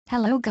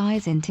Hello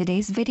guys, in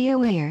today's video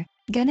we're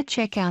gonna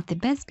check out the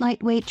best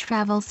lightweight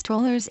travel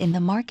strollers in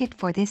the market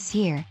for this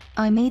year.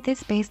 I made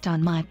this based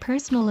on my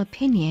personal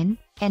opinion,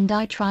 and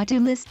I try to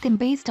list them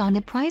based on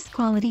the price,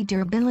 quality,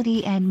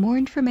 durability and more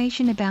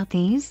information about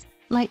these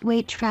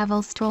lightweight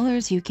travel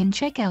strollers. You can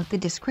check out the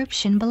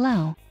description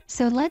below.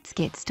 So let's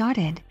get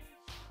started.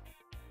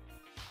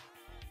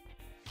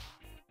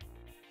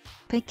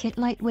 Pockit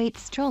Lightweight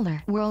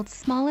Stroller, world's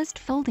smallest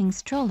folding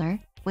stroller.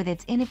 With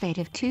its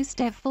innovative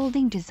two-step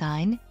folding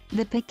design,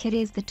 the Pockit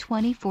is the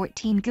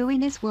 2014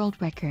 Guinness World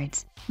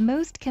Records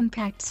most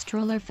compact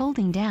stroller,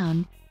 folding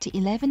down to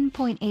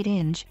 11.8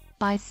 inch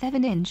by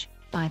 7 inch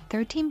by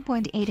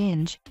 13.8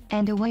 inch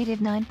and a weight of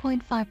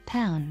 9.5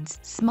 pounds.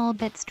 Small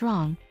but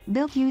strong,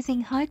 built using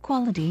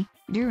high-quality,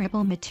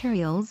 durable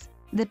materials,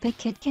 the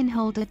Pockit can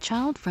hold a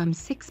child from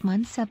 6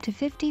 months up to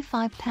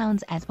 55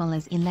 pounds as well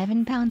as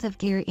 11 pounds of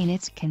gear in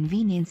its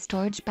convenient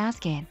storage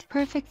basket.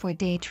 Perfect for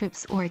day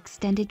trips or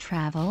extended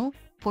travel,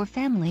 for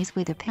families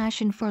with a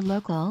passion for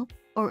local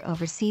or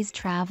overseas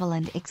travel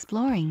and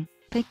exploring.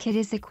 Pockit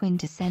is a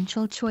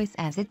quintessential choice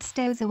as it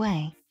stows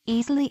away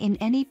easily in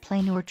any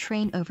plane or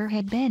train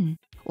overhead bin,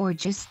 or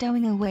just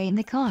stowing away in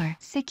the car.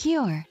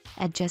 Secure,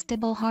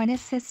 adjustable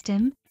harness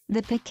system.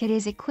 The Pockit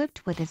is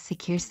equipped with a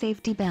secure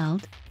safety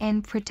belt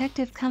and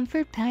protective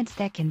comfort pads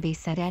that can be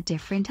set at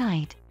different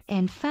height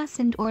and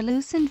fastened or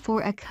loosened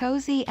for a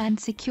cozy and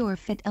secure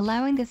fit,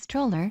 allowing the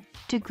stroller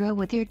to grow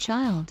with your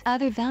child.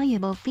 Other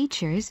valuable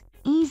features: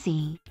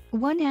 easy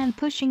one-hand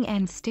pushing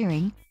and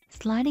steering,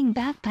 sliding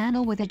back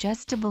panel with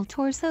adjustable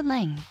torso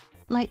length,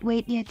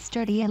 lightweight yet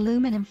sturdy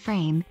aluminum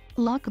frame,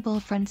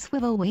 lockable front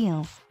swivel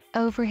wheels,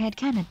 overhead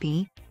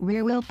canopy,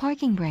 rear wheel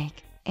parking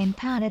brake, and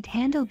padded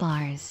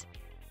handlebars.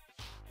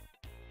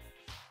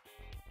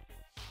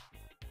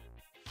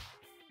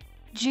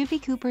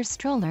 Joovy Kooper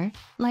Stroller,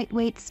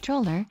 lightweight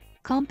stroller,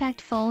 compact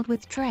fold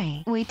with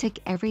tray. We took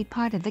every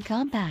part of the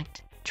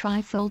compact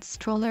Trifold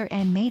stroller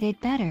and made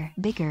it better.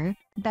 Bigger,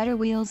 better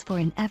wheels for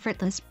an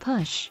effortless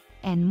push,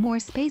 and more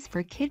space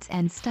for kids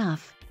and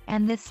stuff,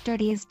 and the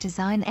sturdiest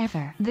design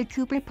ever. The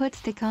Kooper puts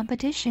the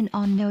competition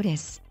on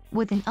notice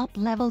with an up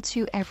level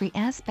to every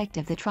aspect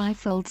of the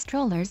Trifold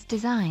stroller's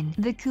design.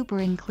 The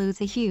Kooper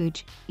includes a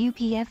huge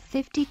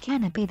UPPAbaby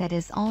canopy that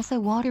is also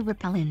water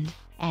repellent,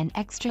 an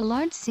extra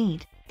large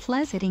seat,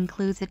 plus it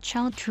includes a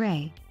child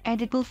tray,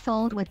 and it will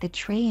fold with the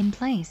tray in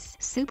place.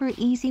 Super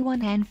easy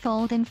one-hand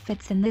fold and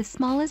fits in the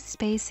smallest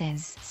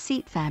spaces.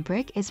 Seat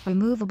fabric is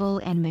removable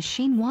and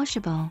machine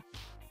washable.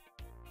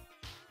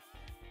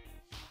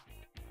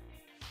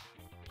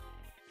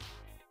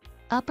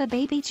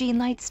 UPPAbaby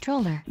G-LITE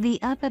Stroller. The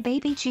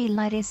UPPAbaby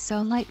G-LITE is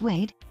so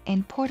lightweight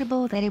and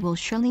portable that it will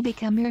surely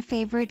become your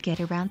favorite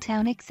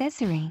get-around-town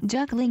accessory.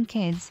 Juggling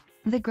kids,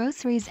 the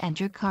groceries and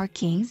your car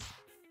keys?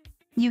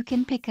 You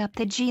can pick up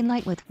the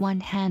G-LITE with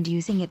one hand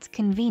using its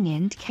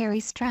convenient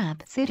carry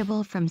strap.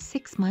 Suitable from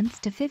 6 months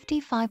to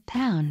 55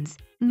 pounds.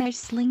 Mesh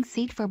sling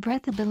seat for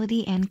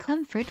breathability and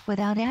comfort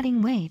without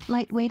adding weight.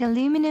 Lightweight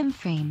aluminum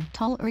frame.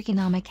 Tall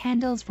ergonomic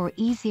handles for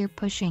easier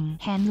pushing.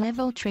 Hand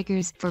level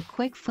triggers for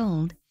quick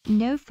fold.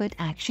 No foot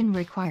action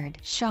required.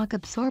 Shock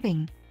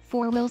absorbing.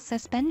 4-wheel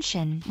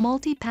suspension.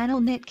 Multi-panel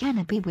knit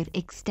canopy with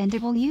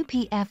extendable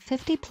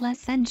UPPAbaby plus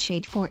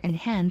sunshade for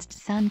enhanced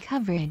sun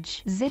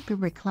coverage. Zipper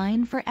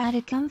recline for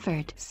added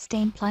comfort.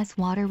 Stain plus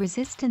water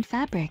resistant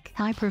fabric.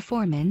 High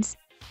performance,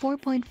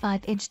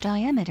 4.5-inch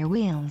diameter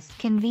wheels.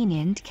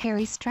 Convenient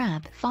carry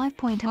strap.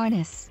 5-point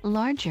harness.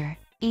 Larger,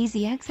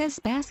 easy access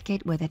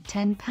basket with a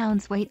 10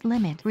 pounds weight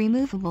limit.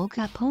 Removable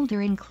cup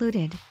holder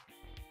included.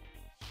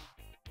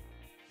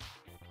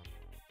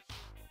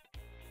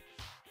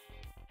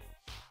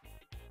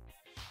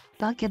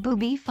 Bugaboo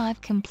B5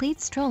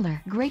 Complete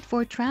Stroller. Great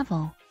for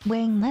travel,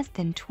 weighing less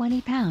than 20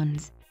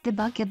 pounds. The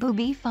Bugaboo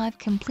B5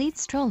 Complete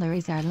Stroller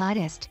is our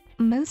lightest,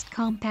 most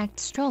compact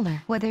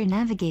stroller. Whether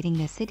navigating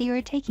the city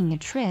or taking a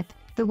trip,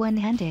 the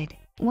one-handed,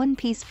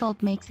 one-piece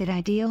fold makes it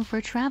ideal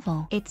for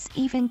travel. It's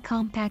even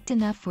compact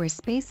enough for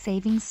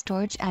space-saving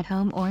storage at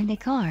home or in a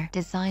car.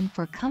 Designed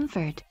for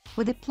comfort,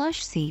 with a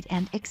plush seat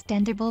and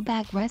extendable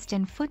backrest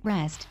and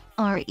footrest,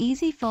 our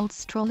easy fold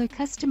stroller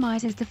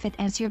customizes the fit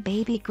as your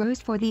baby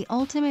grows for the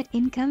ultimate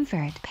in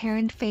comfort.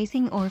 Parent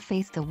facing or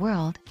face the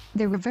world,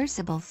 the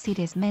reversible seat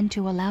is meant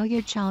to allow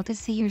your child to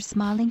see your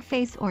smiling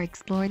face or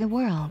explore the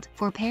world.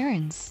 For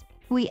parents,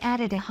 we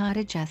added a hot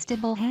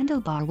adjustable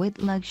handlebar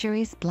with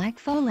luxurious black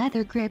faux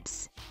leather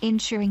grips,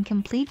 ensuring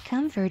complete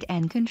comfort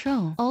and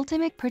control.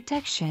 Ultimate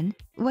protection,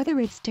 whether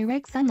it's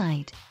direct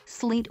sunlight,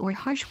 sleet or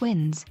harsh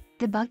winds.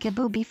 The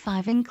Bugaboo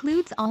B5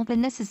 includes all the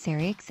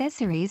necessary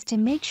accessories to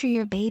make sure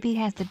your baby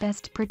has the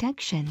best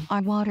protection.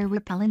 Our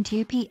water-repellent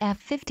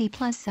UPPAbaby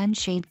plus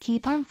sunshade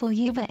keep harmful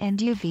UVA and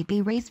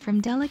UVB rays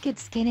from delicate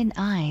skin and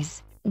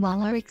eyes,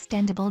 while our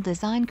extendable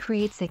design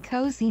creates a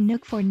cozy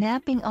nook for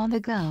napping on the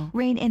go.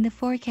 Rain in the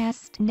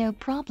forecast? No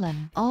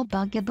problem. All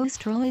Bugaboo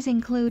strollers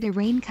include a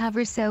rain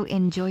cover, so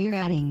enjoy your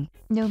outing,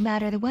 no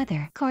matter the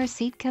weather. Car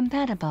seat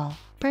compatible.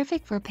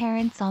 Perfect for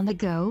parents on the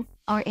go,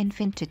 our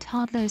infant to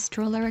toddler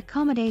stroller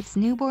accommodates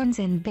newborns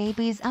and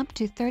babies up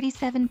to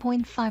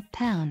 37.5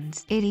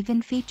 pounds. It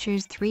even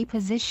features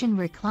 3-position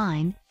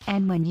recline,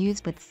 and when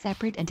used with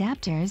separate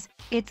adapters,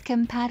 it's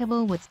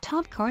compatible with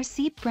top car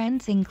seat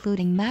brands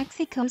including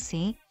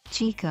Maxi-Cosi,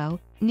 Chico,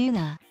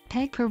 Nuna,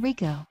 Peg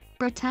Perico,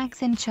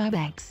 Britax and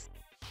Chibex.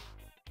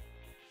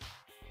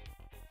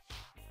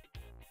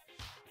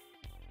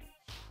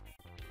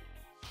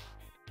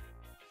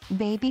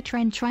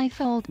 Babyzen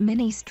Trifold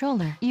Mini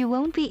Stroller. You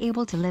won't be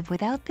able to live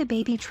without the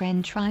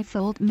Babyzen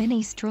Trifold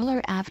Mini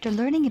Stroller after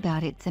learning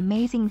about its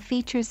amazing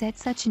features at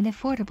such an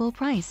affordable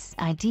price.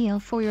 Ideal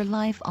for your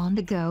life on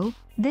the go,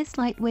 this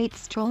lightweight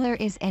stroller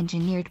is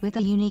engineered with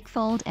a unique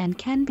fold and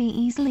can be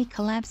easily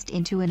collapsed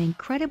into an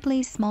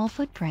incredibly small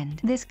footprint.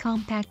 This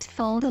compact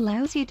fold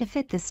allows you to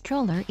fit the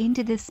stroller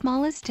into the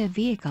smallest of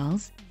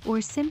vehicles,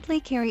 or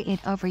simply carry it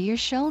over your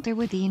shoulder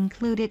with the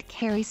included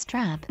carry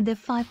strap. The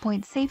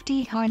 5-point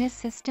safety harness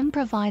system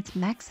provides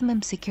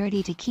maximum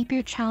security to keep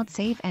your child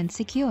safe and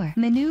secure.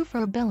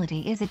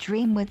 Maneuverability is a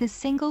dream with the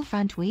single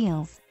front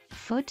wheels,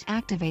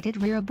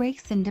 foot-activated rear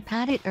brakes and a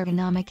padded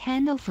ergonomic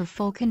handle for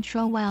full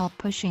control while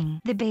pushing.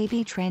 The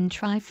Babyzen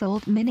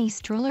Trifold Mini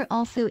Stroller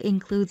also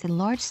includes a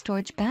large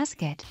storage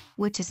basket,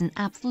 which is an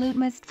absolute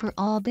must for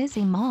all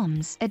busy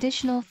moms.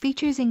 Additional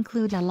features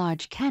include a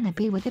large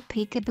canopy with a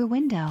peekaboo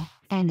window,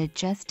 and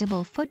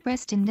adjustable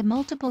footrest and a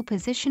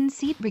multiple-position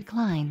seat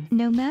recline.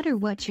 No matter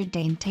what your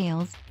day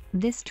entails,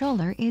 this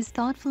stroller is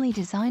thoughtfully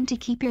designed to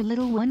keep your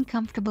little one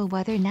comfortable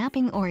whether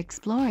napping or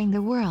exploring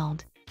the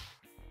world.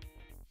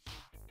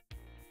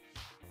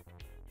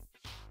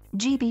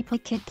 Joovy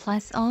Pockit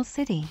All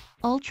City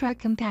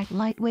Ultra-Compact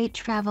Lightweight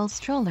Travel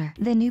Stroller.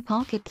 The new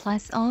Pockit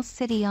All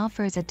City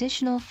offers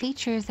additional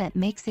features that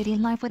make city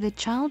life with a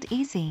child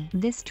easy.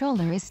 This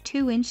stroller is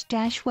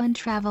 2-inch-1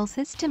 travel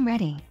system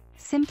ready.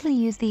 Simply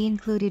use the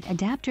included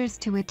adapters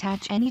to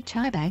attach any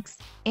Chibex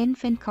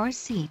infant car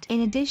seat.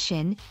 In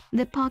addition,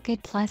 the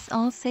Pockit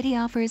All City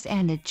offers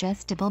an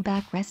adjustable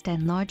backrest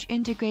and large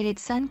integrated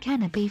sun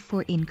canopy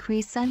for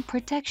increased sun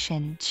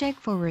protection. Check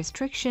for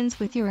restrictions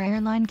with your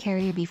airline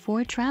carrier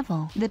before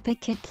travel. The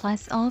Pockit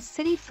All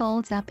City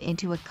folds up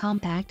into a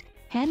compact,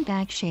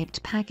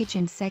 handbag-shaped package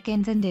in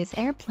seconds and is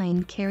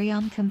airplane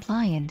carry-on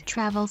compliant.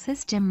 Travel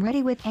system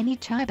ready with any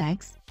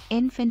Chibex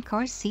infant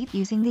car seat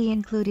using the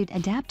included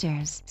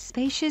adapters.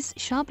 Spacious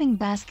shopping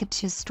basket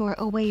to store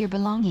away your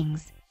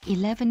belongings.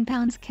 11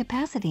 pounds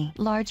capacity.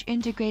 Large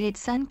integrated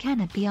sun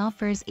canopy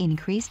offers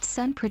increased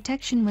sun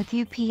protection with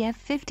UPF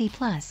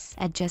 50+.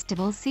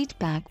 Adjustable seat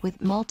back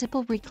with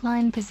multiple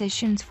recline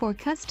positions for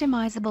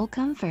customizable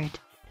comfort.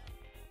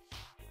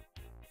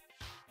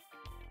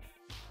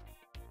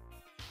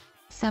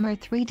 Summer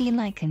 3D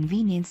Light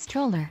Convenience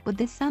Stroller. With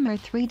the Summer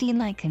 3D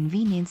Light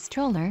Convenience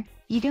Stroller,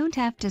 you don't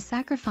have to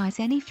sacrifice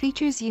any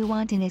features you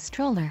want in a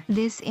stroller.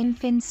 This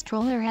infant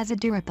stroller has a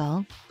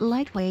durable,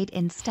 lightweight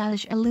and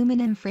stylish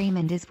aluminum frame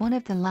and is one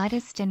of the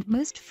lightest and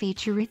most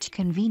feature-rich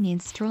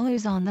convenience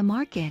strollers on the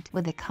market.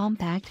 With a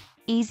compact,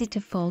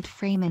 easy-to-fold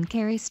frame and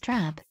carry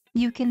strap,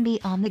 you can be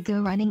on the go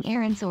running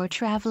errands or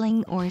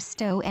traveling or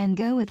stow and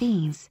go with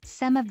ease.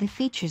 Some of the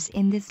features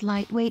in this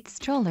lightweight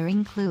stroller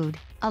include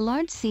a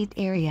large seat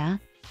area,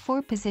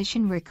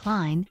 4-position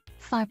recline,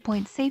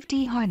 5-point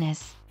safety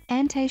harness,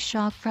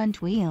 anti-shock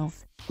front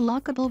wheels,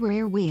 lockable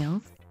rear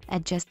wheels,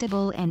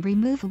 adjustable and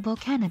removable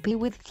canopy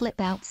with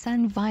flip-out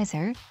sun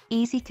visor,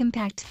 easy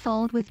compact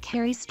fold with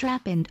carry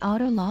strap and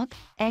auto lock,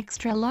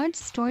 extra large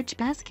storage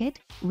basket,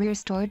 rear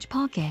storage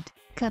pocket,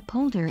 cup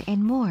holder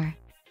and more.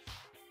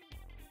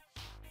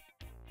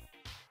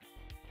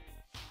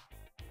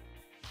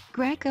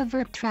 Graco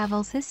Verb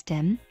Travel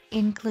System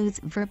includes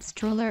Verb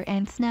stroller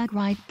and Snug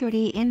Ride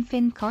 30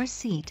 infant car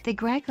seat. The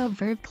Graco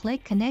Verb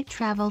Click Connect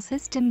travel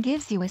system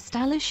gives you a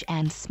stylish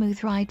and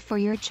smooth ride for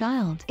your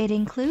child. It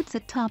includes a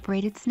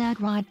top-rated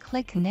Snug Ride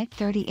Click Connect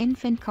 30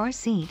 infant car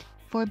seat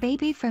for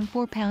baby from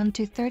 4 pound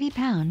to 30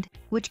 pound,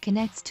 which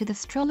connects to the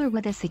stroller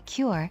with a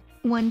secure,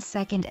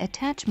 1-second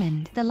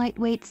attachment. The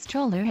lightweight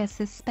stroller has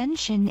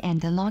suspension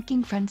and a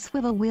locking front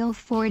swivel wheel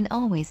for an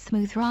always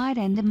smooth ride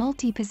and a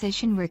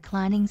multi-position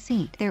reclining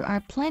seat. There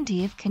are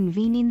plenty of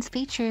convenience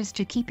features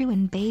to keep you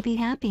and baby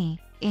happy,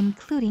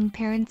 including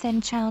parents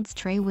and child's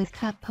tray with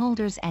cup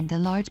holders and a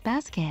large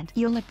basket.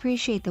 You'll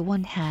appreciate the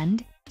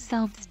one-hand,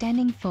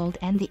 self-standing fold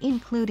and the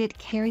included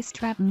carry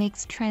strap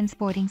makes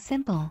transporting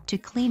simple. To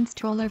clean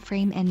stroller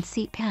frame and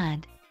seat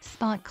pad,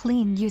 spot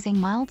clean using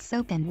mild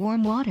soap and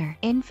warm water.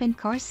 Infant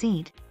car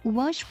seat,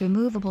 wash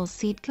removable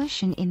seat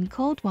cushion in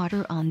cold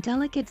water on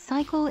delicate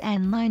cycle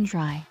and line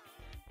dry.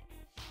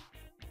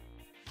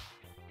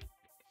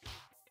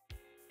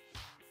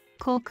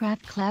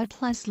 Kolcraft Cloud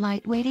Plus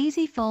Lightweight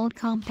Easy Fold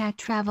Compact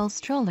Travel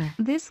Stroller.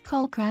 This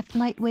Kolcraft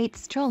lightweight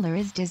stroller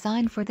is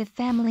designed for the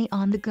family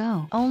on the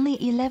go. Only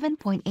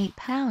 11.8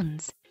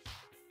 pounds.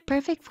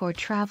 Perfect for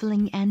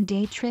traveling and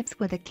day trips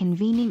with a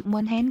convenient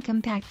one-hand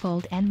compact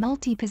fold and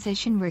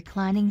multi-position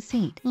reclining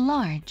seat.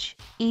 Large,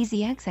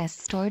 easy access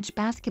storage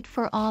basket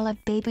for all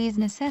of baby's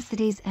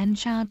necessities and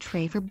child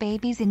tray for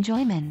baby's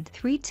enjoyment.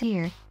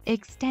 3-tier,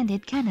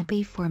 extended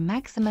canopy for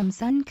maximum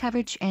sun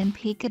coverage and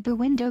peekaboo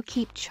window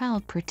keep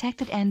child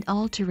protected, and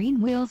all-terrain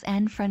wheels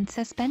and front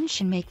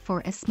suspension make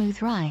for a smooth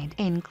ride.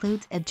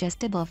 Includes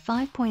adjustable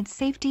 5-point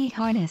safety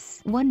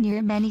harness.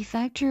 1-year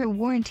manufacturer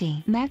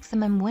warranty.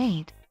 Maximum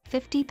weight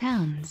 50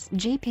 pounds.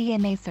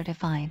 GPMA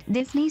certified.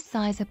 Disney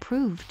size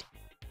approved.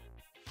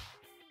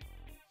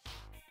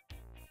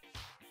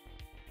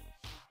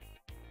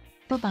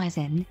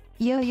 Babyzen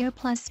YOYO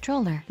Plus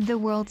Stroller. The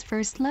world's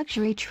first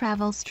luxury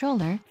travel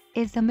stroller,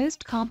 is the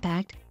most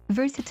compact,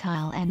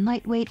 versatile and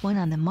lightweight one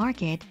on the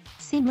market,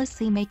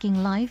 seamlessly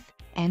making life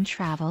and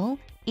travel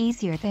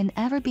easier than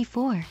ever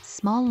before.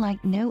 Small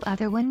like no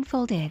other one.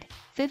 Folded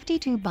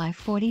 52 by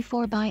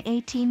 44 by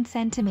 18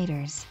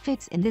 centimeters.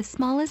 Fits in the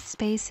smallest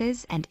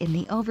spaces and in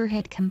the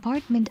overhead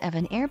compartment of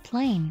an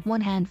airplane.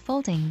 One-hand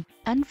folding,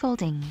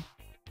 unfolding,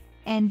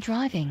 and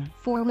driving.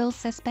 4-wheel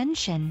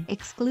suspension.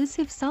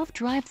 Exclusive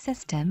self-drive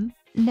system.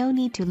 No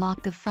need to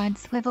lock the front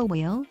swivel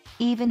wheel,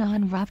 even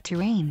on rough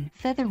terrain.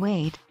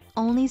 Featherweight,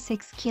 only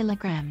 6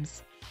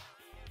 kilograms.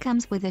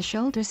 Comes with a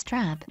shoulder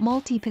strap,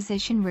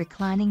 multi-position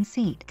reclining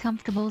seat,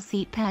 comfortable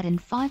seat pad and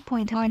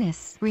 5-point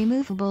harness,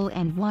 removable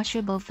and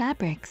washable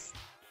fabrics.